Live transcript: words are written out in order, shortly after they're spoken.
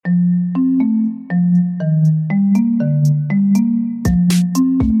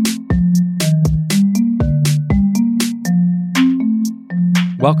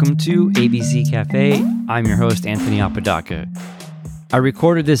Welcome to ABC Cafe. I'm your host, Anthony Apodaca. I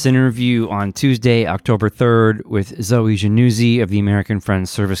recorded this interview on Tuesday, October 3rd with Zoe Jannuzi of the American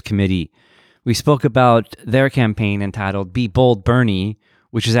Friends Service Committee. We spoke about their campaign entitled Be Bold, Bernie,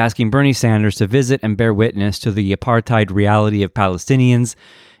 which is asking Bernie Sanders to visit and bear witness to the apartheid reality of Palestinians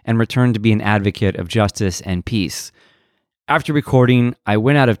and return to be an advocate of justice and peace. After recording, I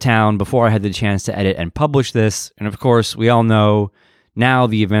went out of town before I had the chance to edit and publish this, and of course, we all know now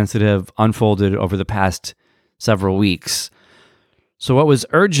the events that have unfolded over the past several weeks. So what was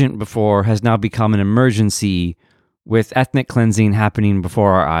urgent before has now become an emergency, with ethnic cleansing happening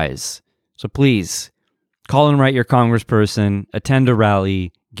before our eyes. So please, call and write your congressperson, attend a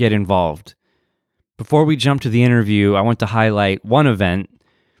rally, get involved. Before we jump to the interview, I want to highlight one event.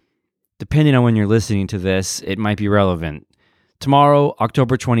 Depending on when you're listening to this, it might be relevant. Tomorrow,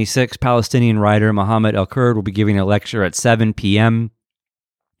 October 26th, Palestinian writer Mohammed El-Kurd will be giving a lecture at 7 p.m.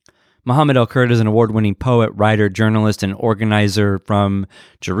 Mohammed El-Kurd is an award-winning poet, writer, journalist, and organizer from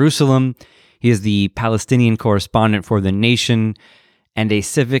Jerusalem. He is the Palestinian correspondent for The Nation and a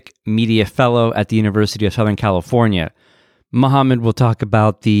civic media fellow at the University of Southern California. Mohammed will talk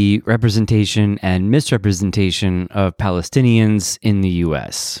about the representation and misrepresentation of Palestinians in the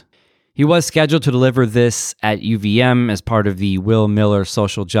U.S. He was scheduled to deliver this at UVM as part of the Will Miller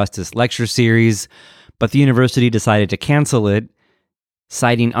Social Justice Lecture Series, but the university decided to cancel it,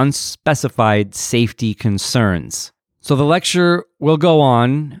 citing unspecified safety concerns. So the lecture will go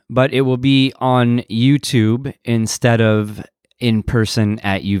on, but it will be on YouTube instead of in person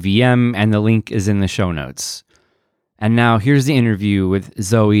at UVM, and the link is in the show notes. And now here's the interview with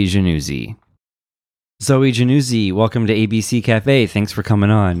Zoe Jannuzi. Zoe Jannuzi, welcome to ABC Cafe. Thanks for coming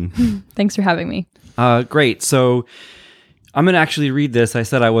on. Thanks for having me. Great. So I'm going to actually read this. I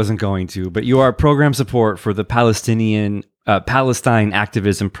said I wasn't going to, but you are program support for the Palestine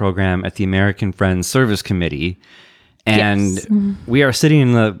Activism Program at the American Friends Service Committee. And yes. We are sitting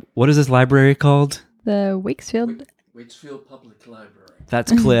in the, what is this library called? The Waitsfield Public Library.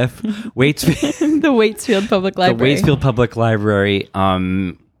 That's Cliff. the Waitsfield Public Library. The Waitsfield Public Library.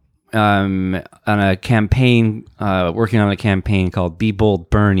 On a campaign, working on a campaign called Be Bold,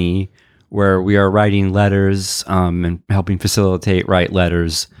 Bernie, where we are writing letters and helping facilitate write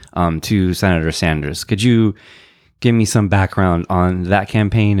letters to Senator Sanders. Could you give me some background on that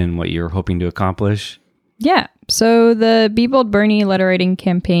campaign and what you're hoping to accomplish? Yeah. So the Be Bold Bernie letter writing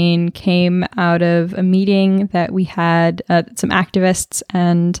campaign came out of a meeting that we had, some activists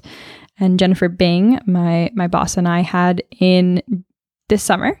and Jennifer Bing, my boss, and I had in this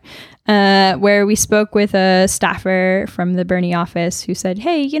summer, where we spoke with a staffer from the Bernie office who said,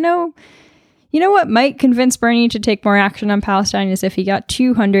 hey, you know what might convince Bernie to take more action on Palestine is if he got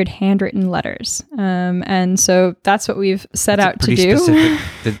 200 handwritten letters. And so that's what we've set out to do.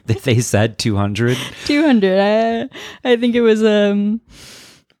 Specific. They said 200? 200. I think it was, an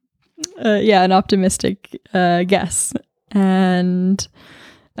optimistic guess. And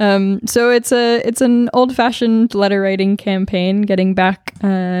so it's an old-fashioned letter writing campaign, getting back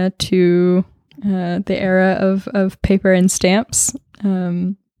to the era of paper and stamps.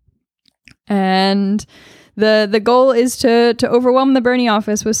 And the goal is to overwhelm the Bernie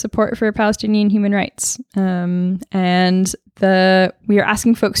office with support for Palestinian human rights. And we are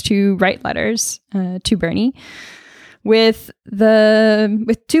asking folks to write letters to Bernie with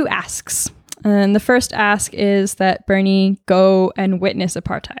two asks. And the first ask is that Bernie go and witness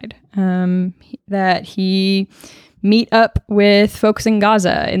apartheid, that he meet up with folks in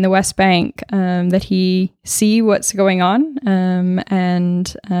Gaza, in the West Bank, that he see what's going on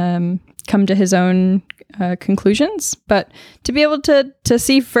and come to his own conclusions. But to be able to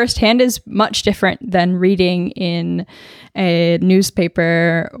see firsthand is much different than reading in a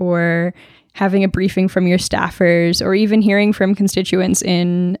newspaper or having a briefing from your staffers, or even hearing from constituents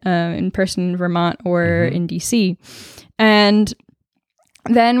in person in Vermont or in DC. And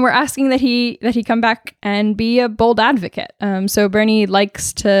then we're asking that he come back and be a bold advocate. So Bernie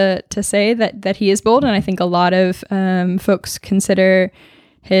likes to say that he is bold, and I think a lot of folks consider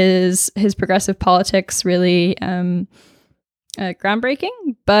his progressive politics really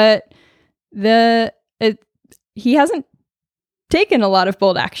groundbreaking. But he hasn't taken a lot of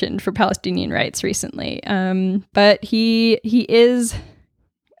bold action for Palestinian rights recently. But he is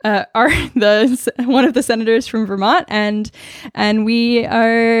one of the senators from Vermont, and we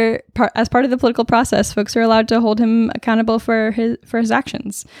are as part of the political process, folks are allowed to hold him accountable for his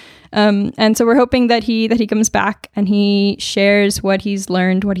actions. And so we're hoping that he comes back and he shares what he's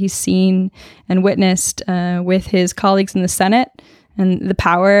learned, what he's seen and witnessed with his colleagues in the Senate, and the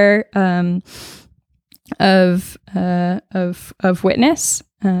power of witness,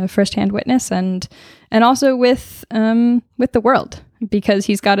 firsthand witness, and also with the world, because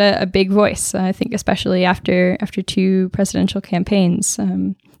he's got a big voice. I think especially after 2 presidential campaigns,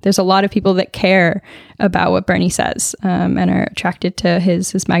 there's a lot of people that care about what Bernie says and are attracted to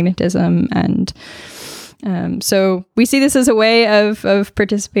his magnetism, and so we see this as a way of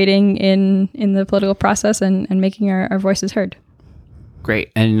participating in the political process and making our voices heard.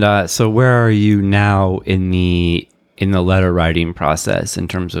 Great. And so where are you now in the letter writing process in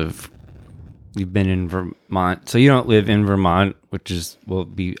terms of, you've been in Vermont, so you don't live in Vermont, which we'll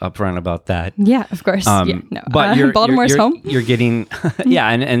be upfront about that. Yeah, of course. But Baltimore's home. You're getting, yeah,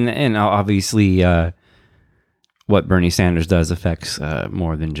 and obviously what Bernie Sanders does affects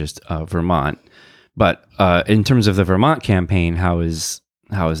more than just Vermont. But in terms of the Vermont campaign, how is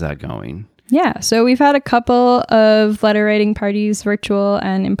that going? Yeah, so we've had a couple of letter writing parties, virtual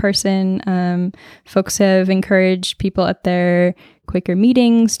and in person. Folks have encouraged people at their Quaker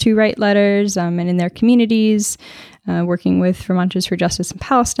meetings to write letters, and in their communities, working with Vermonters for Justice in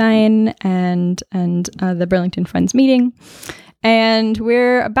Palestine and the Burlington Friends meeting. And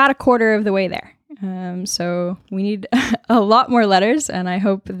we're about a quarter of the way there. So we need a lot more letters, and I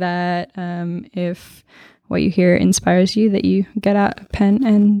hope that if what you hear inspires you, that you get out a pen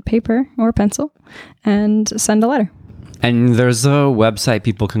and paper or pencil and send a letter. And there's a website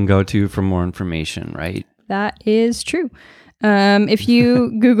people can go to for more information, right? That is true. If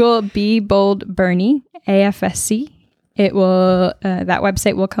you Google Be Bold Bernie, AFSC, it will that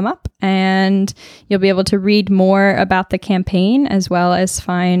website will come up, and you'll be able to read more about the campaign as well as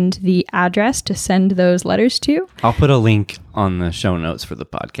find the address to send those letters to. I'll put a link on the show notes for the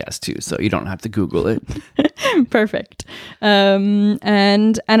podcast too, so you don't have to Google it. Perfect.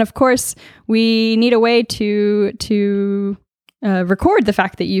 And of course, we need a way to record the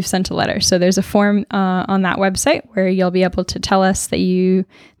fact that you've sent a letter. So there's a form on that website where you'll be able to tell us that you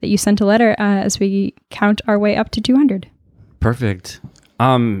sent a letter as we count our way up to 200. Perfect.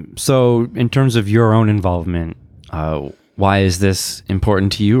 So in terms of your own involvement, why is this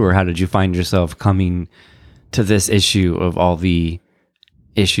important to you, or how did you find yourself coming to this issue of all the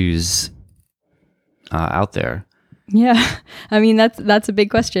issues out there? Yeah, I mean, that's a big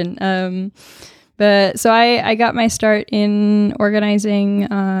question. But so I got my start in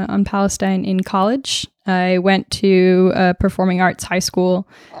organizing on Palestine in college. I went to a performing arts high school.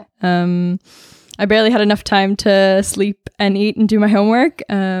 I barely had enough time to sleep and eat and do my homework.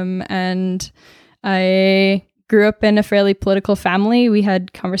 And I grew up in a fairly political family. We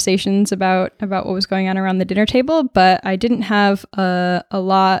had conversations about what was going on around the dinner table, but I didn't have I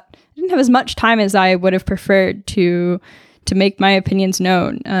didn't have as much time as I would have preferred to make my opinions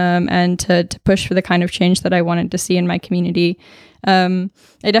known and to push for the kind of change that I wanted to see in my community. I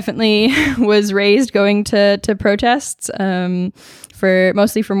definitely was raised going to protests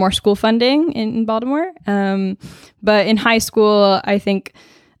mostly for more school funding in Baltimore. But in high school, I think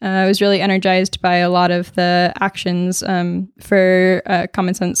I was really energized by a lot of the actions for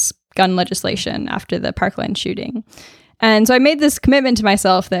common sense gun legislation after the Parkland shooting. And so I made this commitment to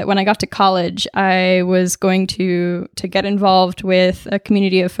myself that when I got to college, I was going to get involved with a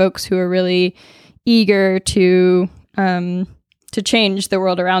community of folks who are really eager to change the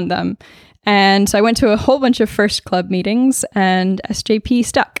world around them. And so I went to a whole bunch of First Club meetings, and SJP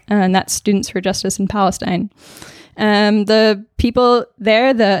stuck, and that's Students for Justice in Palestine. The people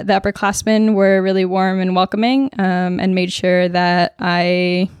there, the upperclassmen, were really warm and welcoming, and made sure that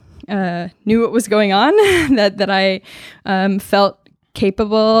I knew what was going on, that I felt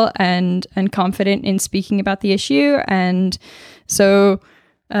capable and confident in speaking about the issue. And so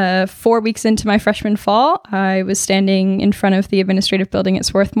 4 weeks into my freshman fall, I was standing in front of the administrative building at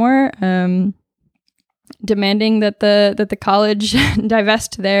Swarthmore, demanding that the college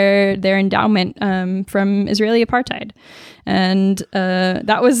divest their endowment from Israeli apartheid. And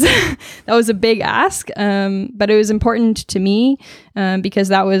that was a big ask, but it was important to me because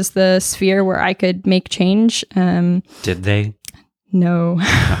that was the sphere where I could make change. Did they? No.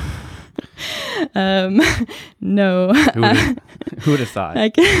 No. Who would have thought?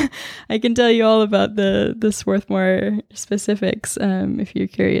 I can tell you all about the Swarthmore specifics if you're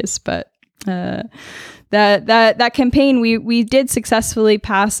curious, but that campaign, we did successfully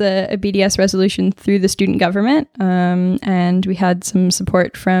pass a BDS resolution through the student government, and we had some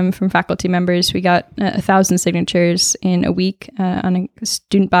support from faculty members. We got 1,000 signatures in a week on a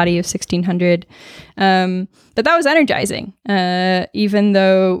student body of 1,600. But that was energizing, even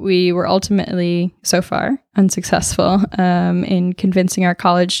though we were ultimately, so far, unsuccessful in convincing our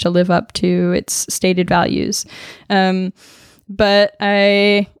college to live up to its stated values. But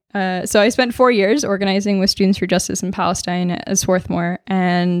I So I spent 4 years organizing with Students for Justice in Palestine at Swarthmore,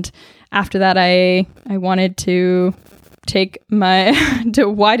 and after that, I wanted to to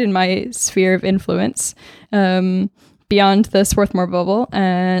widen my sphere of influence beyond the Swarthmore bubble.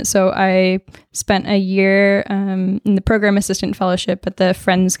 So I spent a year in the Program Assistant Fellowship at the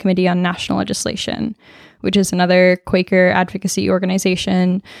Friends Committee on National Legislation, which is another Quaker advocacy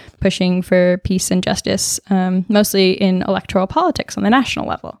organization pushing for peace and justice, mostly in electoral politics on the national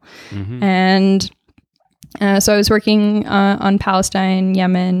level. Mm-hmm. And so I was working on Palestine,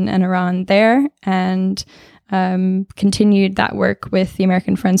 Yemen, and Iran there, and continued that work with the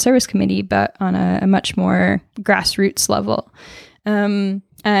American Friends Service Committee, but on a much more grassroots level. And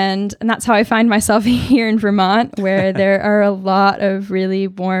that's how I find myself here in Vermont, where there are a lot of really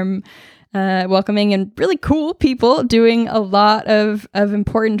warm, welcoming, and really cool people doing a lot of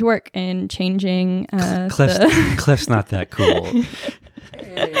important work in changing. Cliff's not that cool.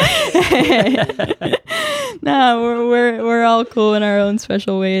 No, we're all cool in our own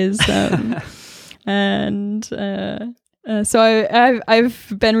special ways. So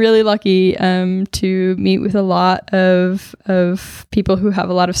I've been really lucky to meet with a lot of people who have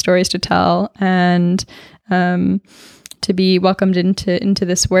a lot of stories to tell, and to be welcomed into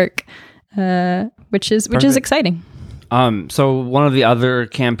this work, which is exciting. So one of the other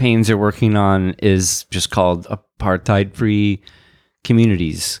campaigns you're working on is just called Apartheid-Free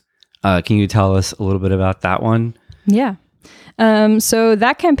Communities. Can you tell us a little bit about that one? Yeah. So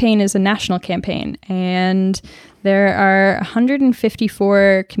that campaign is a national campaign, and there are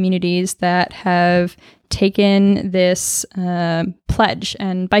 154 communities that have taken this pledge.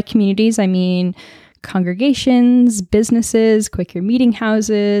 And by communities, I mean congregations, businesses, Quaker meeting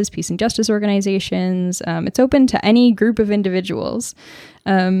houses, peace and justice organizations. It's open to any group of individuals.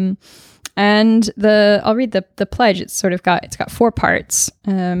 And I'll read the pledge. It's got 4 parts,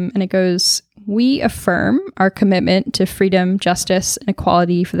 and it goes: we affirm our commitment to freedom, justice, and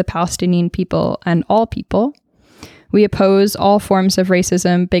equality for the Palestinian people and all people. We oppose all forms of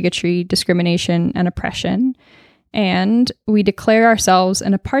racism, bigotry, discrimination, and oppression. And we declare ourselves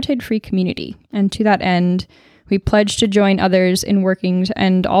an apartheid-free community. And to that end, we pledge to join others in working to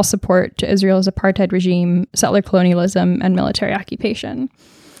end all support to Israel's apartheid regime, settler colonialism, and military occupation.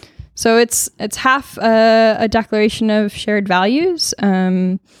 So it's half a declaration of shared values,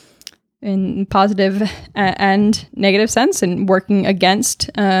 in positive and negative sense, and working against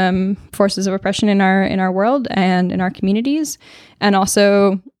forces of oppression in our world and in our communities, and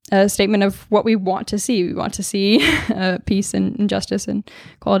also a statement of what we want to see. We want to see peace and justice and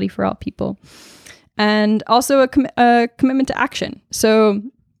equality for all people, and also a commitment to action. So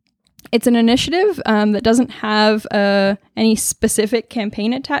it's an initiative that doesn't have any specific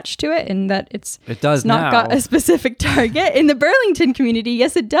campaign attached to it, and that it does not got a specific target. In the Burlington community,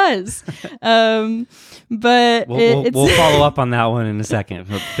 yes, it does. But we'll follow up on that one in a second.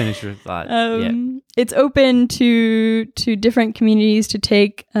 Finish your thought. It's open to different communities to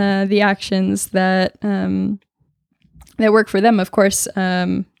take the actions that work for them. Of course.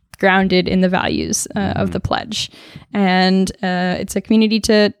 Grounded in the values of the pledge. And it's a community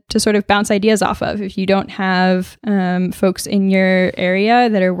to sort of bounce ideas off of. If you don't have folks in your area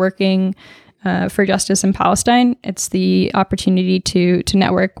that are working for justice in Palestine, it's the opportunity to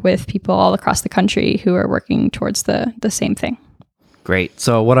network with people all across the country who are working towards the same thing. Great.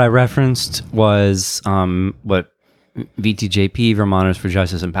 So what I referenced was what VTJP, Vermonters for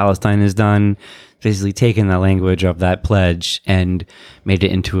Justice in Palestine, has done, basically taken the language of that pledge and made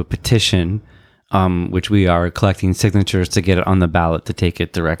it into a petition, which we are collecting signatures to get it on the ballot to take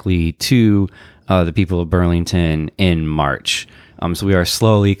it directly to the people of Burlington in March. So we are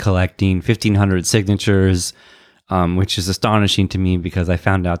slowly collecting 1,500 signatures, which is astonishing to me because I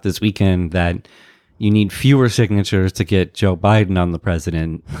found out this weekend that you need fewer signatures to get Joe Biden on the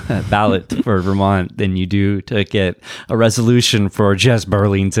president ballot for Vermont than you do to get a resolution for just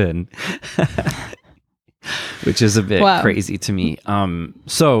Burlington, which is a bit crazy to me.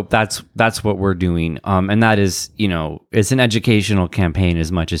 So that's what we're doing. And that is, it's an educational campaign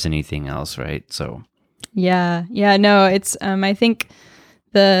as much as anything else, right? So. Yeah. No, it's, I think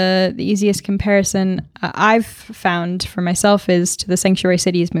the easiest comparison I've found for myself is to the Sanctuary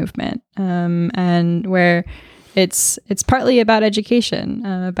Cities movement, and where it's partly about education,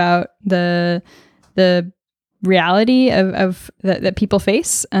 about the reality of that people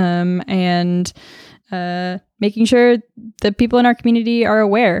face, and making sure that people in our community are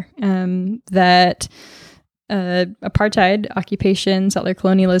aware that apartheid, occupation, settler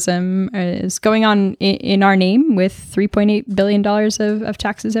colonialism is going on in our name with $3.8 billion of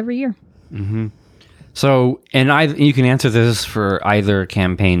taxes every year. Mm-hmm. So, and you can answer this for either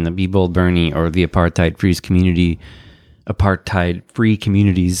campaign, the Be Bold Bernie or the apartheid-free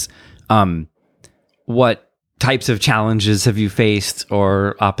communities. What types of challenges have you faced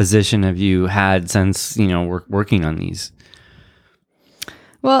or opposition have you had since, working on these?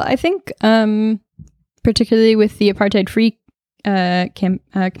 Well, I think particularly with the apartheid-free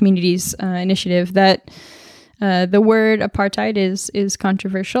communities initiative, that the word apartheid is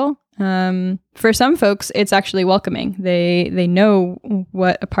controversial. For some folks, it's actually welcoming. They know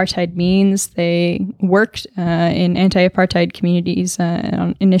what apartheid means. They worked in anti-apartheid communities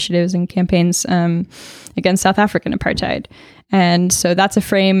on initiatives and campaigns against South African apartheid. And so that's a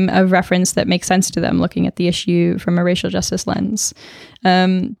frame of reference that makes sense to them looking at the issue from a racial justice lens.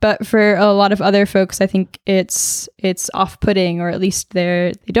 But for a lot of other folks, I think it's off-putting, or at least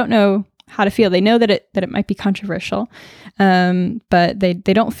they don't know how to feel. They know that it might be controversial, but they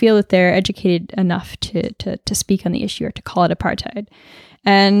don't feel that they're educated enough to speak on the issue or to call it apartheid.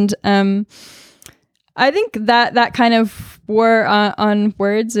 And I think that kind of war on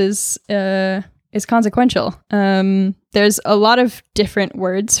words is consequential. There's a lot of different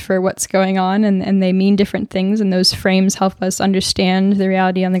words for what's going on, and they mean different things, and those frames help us understand the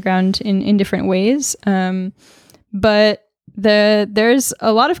reality on the ground in different ways. But there's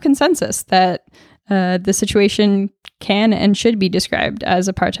a lot of consensus that the situation can and should be described as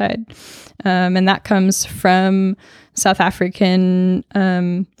apartheid. And that comes from South African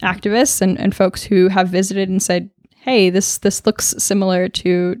activists and folks who have visited and said, hey, this looks similar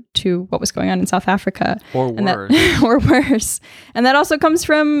to what was going on in South Africa. Or worse. Or worse. And that also comes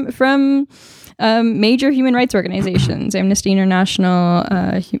from major human rights organizations, Amnesty International,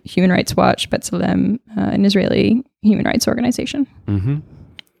 Human Rights Watch, B'Tselem, an Israeli human rights organization. Mm-hmm.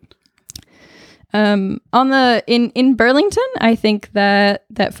 In Burlington, I think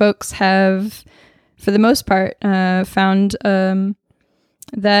that folks have, for the most part, found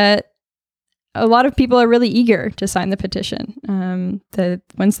that a lot of people are really eager to sign the petition. That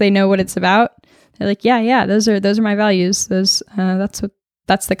once they know what it's about, they're like, yeah, those are my values. That's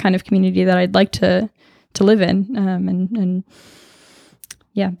the kind of community that I'd like to live in, and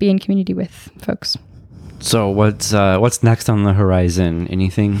be in community with folks. So what's next on the horizon?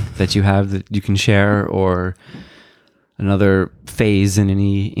 Anything that you have that you can share, or another phase in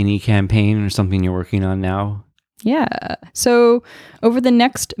any campaign, or something you're working on now? Yeah. So over the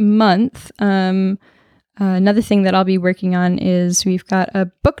next month, another thing that I'll be working on is we've got a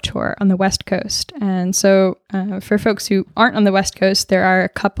book tour on the West Coast. And so for folks who aren't on the West Coast, there are a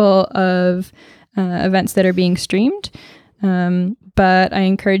couple of events that are being streamed. But I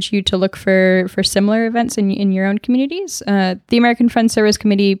encourage you to look for similar events in your own communities. The American Friends Service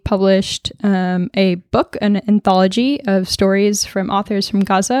Committee published a book, an anthology of stories from authors from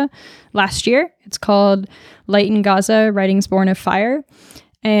Gaza last year. It's called Light in Gaza, Writings Born of Fire.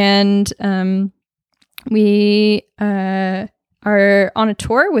 And we are on a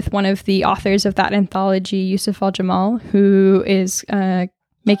tour with one of the authors of that anthology, Yusuf Al-Jamal, who is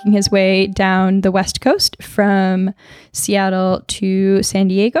making his way down the West Coast from Seattle to San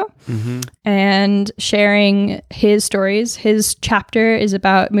Diego, and sharing his stories. His chapter is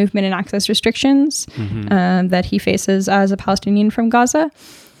about movement and access restrictions that he faces as a Palestinian from Gaza.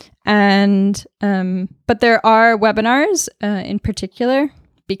 And but there are webinars in particular,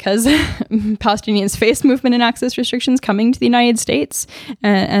 because Palestinians face movement and access restrictions, coming to the United States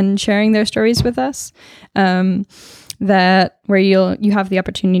and sharing their stories with us. That where you have the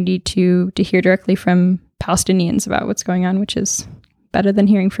opportunity to hear directly from Palestinians about what's going on, which is better than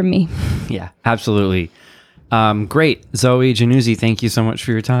hearing from me. Yeah, absolutely. Great. Zoe, Jannuzi, thank you so much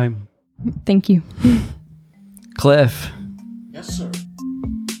for your time. Thank you. Cliff. Yes, sir.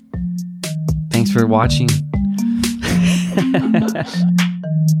 Thanks for watching.